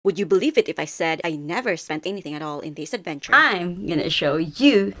Would you believe it if I said I never spent anything at all in this adventure? I'm gonna show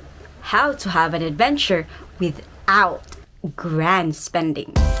you how to have an adventure without grand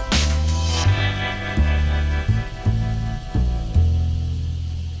spending.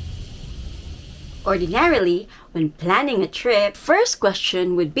 Ordinarily, when planning a trip, first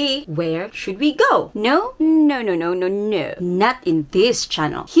question would be, where should we go? No. Not in this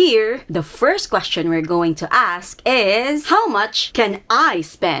channel. Here, the first question we're going to ask is, how much can I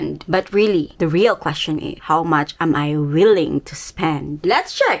spend? But really, the real question is, how much am I willing to spend?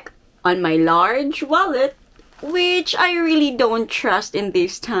 Let's check on my large wallet, which I really don't trust in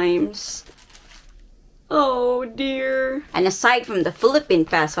these times. Oh dear. And aside from the Philippine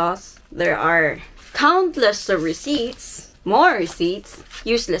pesos, there are countless of receipts, more receipts,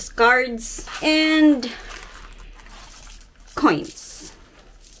 useless cards, and coins.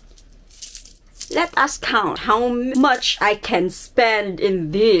 Let us count how much I can spend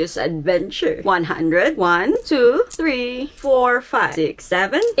in this adventure. 100. 1, 2, 3, 4, 5, 6,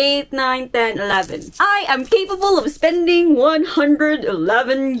 7, 8, 9, 10, 11. I am capable of spending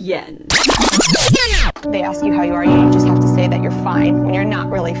 111 yen. They ask you how you are, you just have to say that you're fine when you're not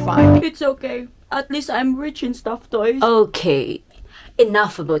really fine. It's okay. At least I'm rich in stuffed toys. Okay,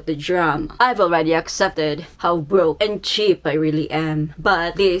 enough about the drama. I've already accepted how broke and cheap I really am.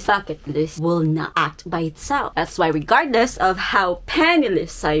 But this bucket list will not act by itself. That's why regardless of how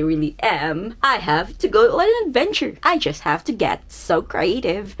penniless I really am, I have to go on an adventure. I just have to get so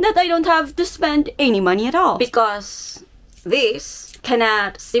creative that I don't have to spend any money at all. Because this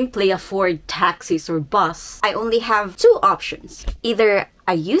cannot simply afford taxis or bus. I only have two options. Either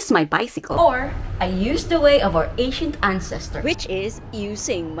I use my bicycle, or I use the way of our ancient ancestor, Which is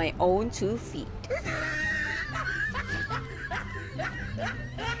using my own 2 feet.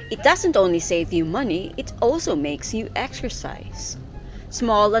 It doesn't only save you money, it also makes you exercise.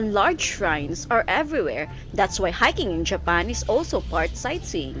 Small and large shrines are everywhere. That's why hiking in Japan is also part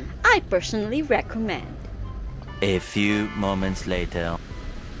sightseeing. I personally recommend. A few moments later.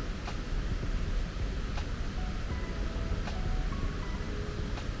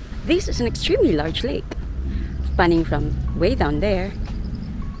 This is an extremely large lake, spanning from way down there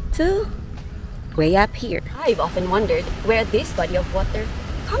to way up here. I've often wondered where this body of water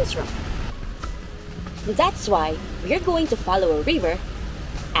comes from. That's why we're going to follow a river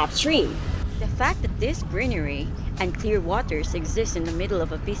upstream. The fact that this greenery and clear waters exist in the middle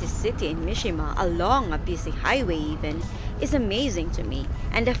of a busy city in Mishima, along a busy highway even, is amazing to me.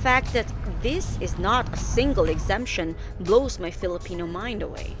 And the fact that this is not a single exemption blows my Filipino mind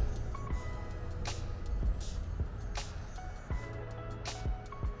away.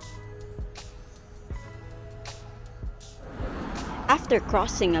 After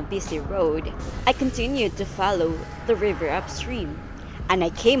crossing a busy road, I continued to follow the river upstream, and I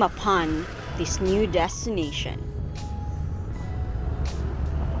came upon this new destination.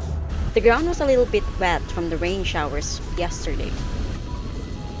 The ground was a little bit wet from the rain showers yesterday.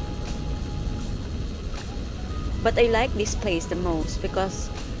 But I like this place the most because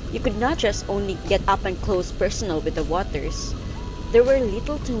you could not just only get up and close personal with the waters. There were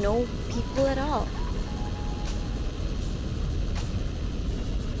little to no people at all.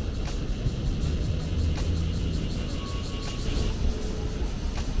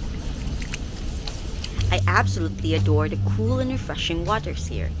 I absolutely adore the cool and refreshing waters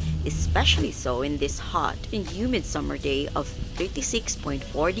here, especially so in this hot and humid summer day of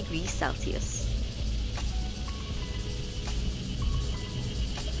 36.4 degrees Celsius.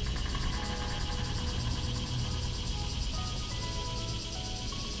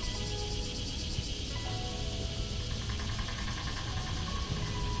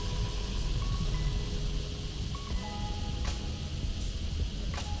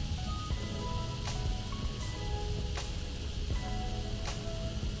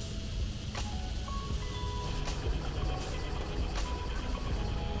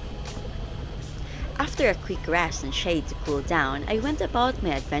 After a quick rest and shade to cool down, I went about my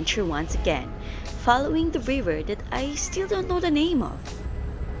adventure once again, following the river that I still don't know the name of.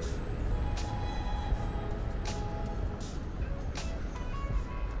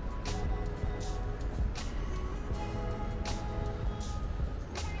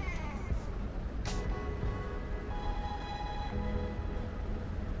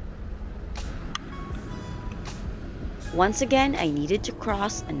 Once again, I needed to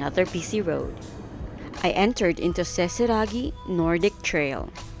cross another busy road. I entered into Seseragi Nordic Trail.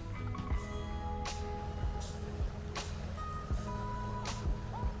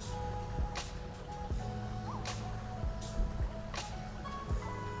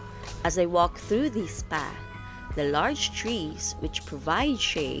 As I walked through this path, The large trees, which provide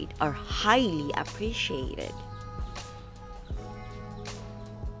shade, are highly appreciated.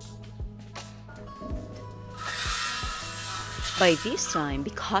 By this time,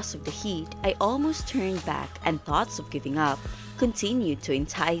 because of the heat, I almost turned back and thoughts of giving up continued to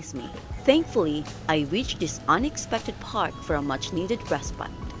entice me. Thankfully, I reached this unexpected park for a much-needed respite.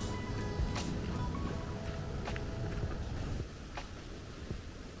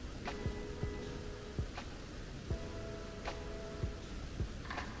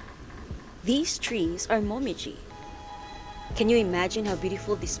 These trees are momiji. Can you imagine how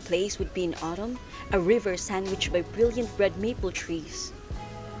beautiful this place would be in autumn? A river sandwiched by brilliant red maple trees.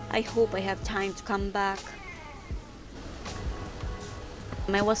 I hope I have time to come back.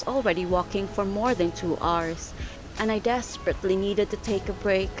 I was already walking for more than 2 hours, and I desperately needed to take a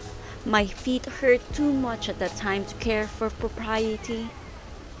break. My feet hurt too much at that time to care for propriety.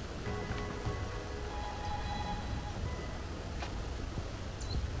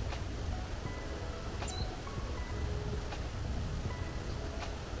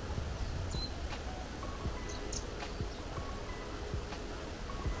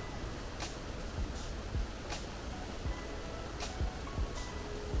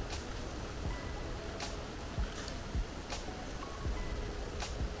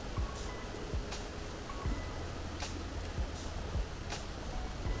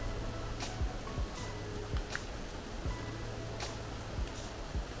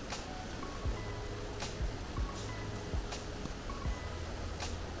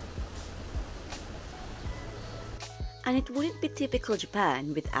 And it wouldn't be typical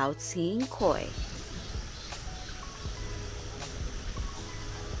Japan without seeing koi.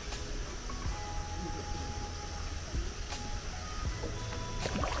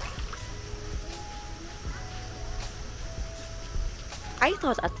 I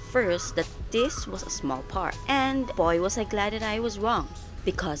thought at first that this was a small park, and boy was I glad that I was wrong,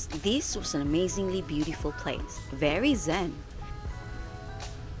 because this was an amazingly beautiful place, very zen.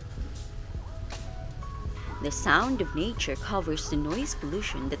 The sound of nature covers the noise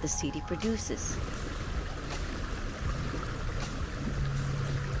pollution that the city produces.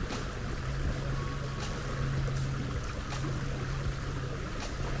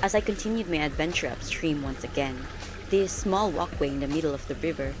 As I continued my adventure upstream once again, this small walkway in the middle of the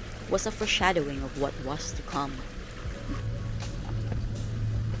river was a foreshadowing of what was to come.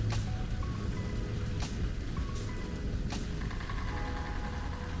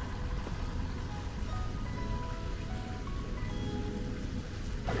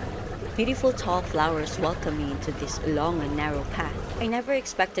 Beautiful tall flowers welcome me into this long and narrow path. I never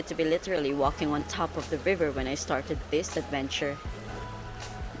expected to be literally walking on top of the river when I started this adventure.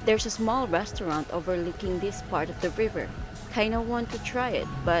 There's a small restaurant overlooking this part of the river. Kinda want to try it,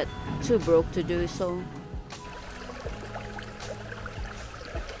 but too broke to do so.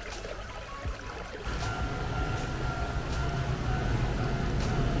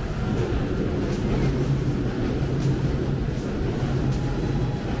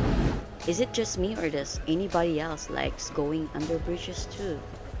 Is it just me, or does anybody else likes going under bridges too?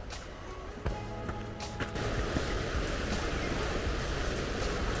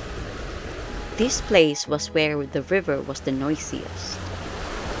 This place was where the river was the noisiest.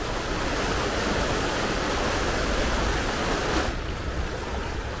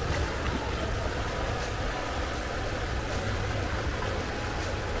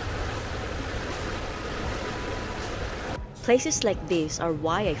 Places like this are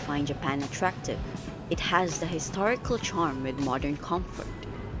why I find Japan attractive. It has the historical charm with modern comfort.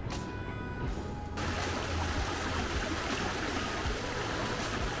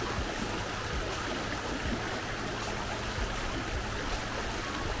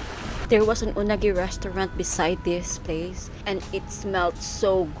 There was an unagi restaurant beside this place, and it smelled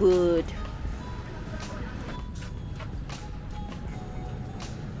so good.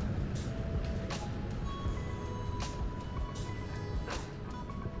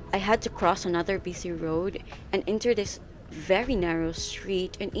 I had to cross another busy road and enter this very narrow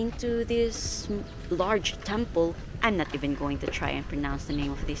street and into this large temple. I'm not even going to try and pronounce the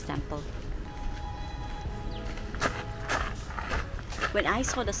name of this temple. When I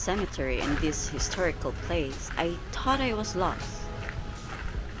saw the cemetery in this historical place, I thought I was lost.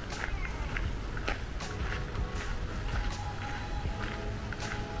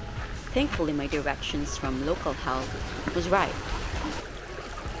 Thankfully, my directions from local help was right.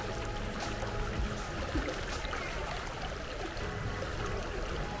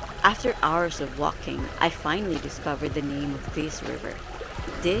 After hours of walking, I finally discovered the name of this river.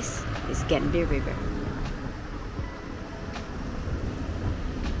 This is Genbe River.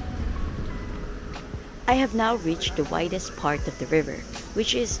 I have now reached the widest part of the river,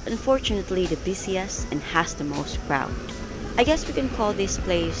 which is unfortunately the busiest and has the most crowd. I guess we can call this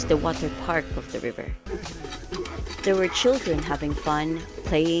place the water park of the river. There were children having fun,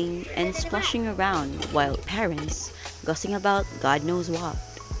 playing, and splashing around, while parents gushing about God knows what.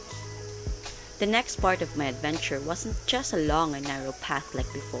 The next part of my adventure wasn't just a long and narrow path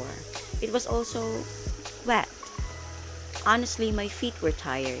like before. It was also wet. Honestly, my feet were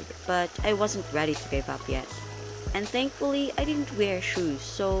tired, but I wasn't ready to give up yet. And thankfully, I didn't wear shoes,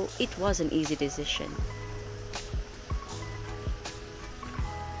 so it was an easy decision.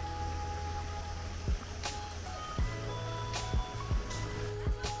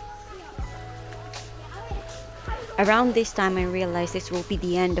 Around this time, I realized this will be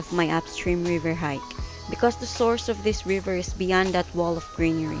the end of my upstream river hike, because the source of this river is beyond that wall of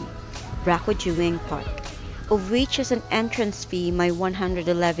greenery, Genbee Park, of which is an entrance fee my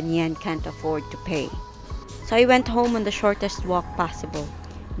 111 yen can't afford to pay. So I went home on the shortest walk possible,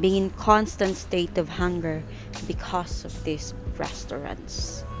 being in constant state of hunger because of these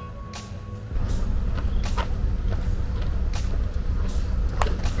restaurants.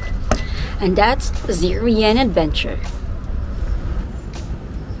 And that's 0 yen adventure.